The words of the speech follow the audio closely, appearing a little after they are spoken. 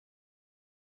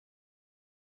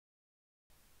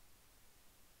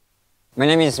My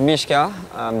name is Mishka.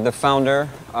 I'm the founder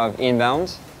of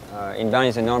Inbound. Inbound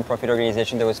is a non-profit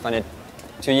organization that was founded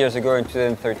 2 years ago in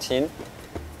 2013.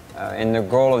 And the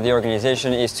goal of the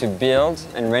organization is to build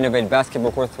and renovate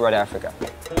basketball courts throughout Africa.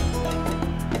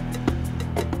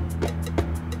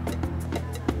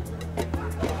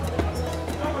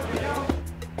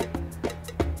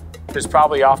 There's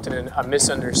probably often a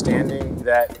misunderstanding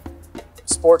that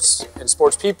sports and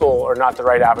sports people are not the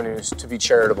right avenues to be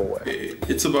charitable with.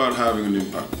 It's about having an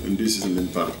impact, and this is an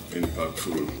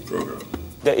impactful program.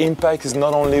 The impact is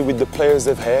not only with the players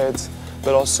they've had,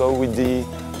 but also with the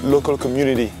local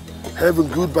community. Having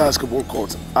good basketball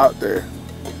courts out there,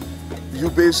 you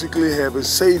basically have a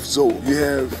safe zone. You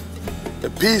have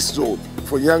a peace zone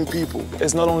for young people.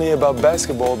 It's not only about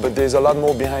basketball, but there's a lot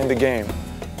more behind the game.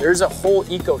 There's a whole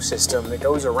ecosystem that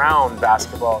goes around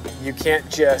basketball. You can't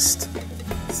just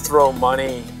throw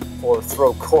money or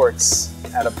throw courts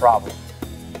at a problem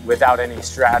without any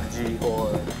strategy or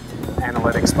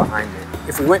analytics behind it.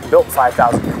 If we went and built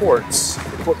 5,000 courts,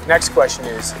 the next question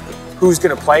is, who's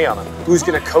going to play on them? Who's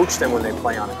going to coach them when they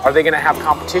play on it? Are they going to have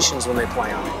competitions when they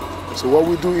play on it? So what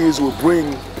we do is we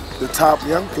bring the top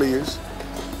young players,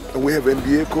 and we have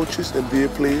NBA coaches, NBA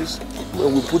players,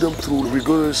 and we put them through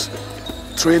rigorous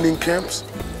training camps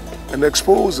and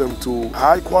expose them to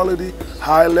high quality,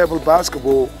 high level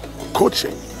basketball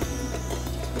coaching.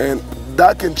 And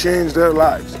that can change their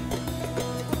lives.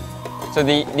 So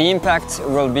the impact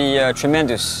will be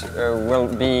tremendous.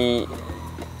 We'll be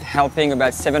helping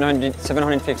about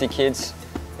 750 kids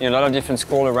in a lot of different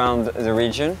schools around the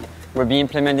region. We'll be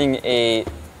implementing a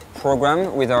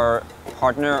program with our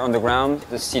partner on the ground,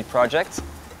 the Seed Project.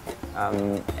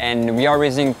 And we are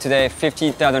raising today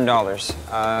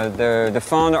 $50,000. The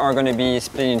funds are going to be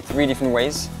split in 3 different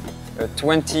ways.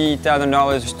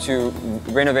 $20,000 to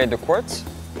renovate the courts,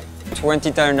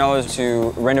 $20,000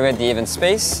 to renovate the event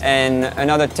space, and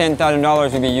another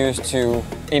 $10,000 will be used to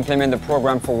implement the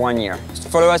program for 1 year.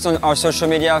 Follow us on our social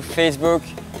media, Facebook,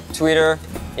 Twitter,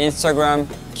 Instagram,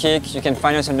 Kik. You can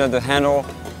find us under the handle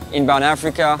Inbound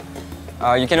Africa.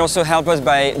 You can also help us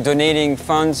by donating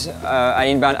funds at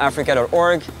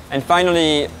inboundafrica.org. And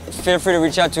finally, feel free to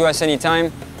reach out to us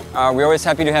anytime. We're always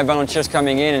happy to have volunteers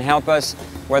coming in and help us,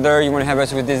 whether you want to help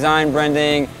us with design,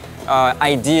 branding,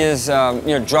 ideas,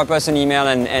 drop us an email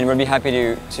and we'll be happy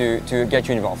to get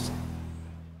you involved.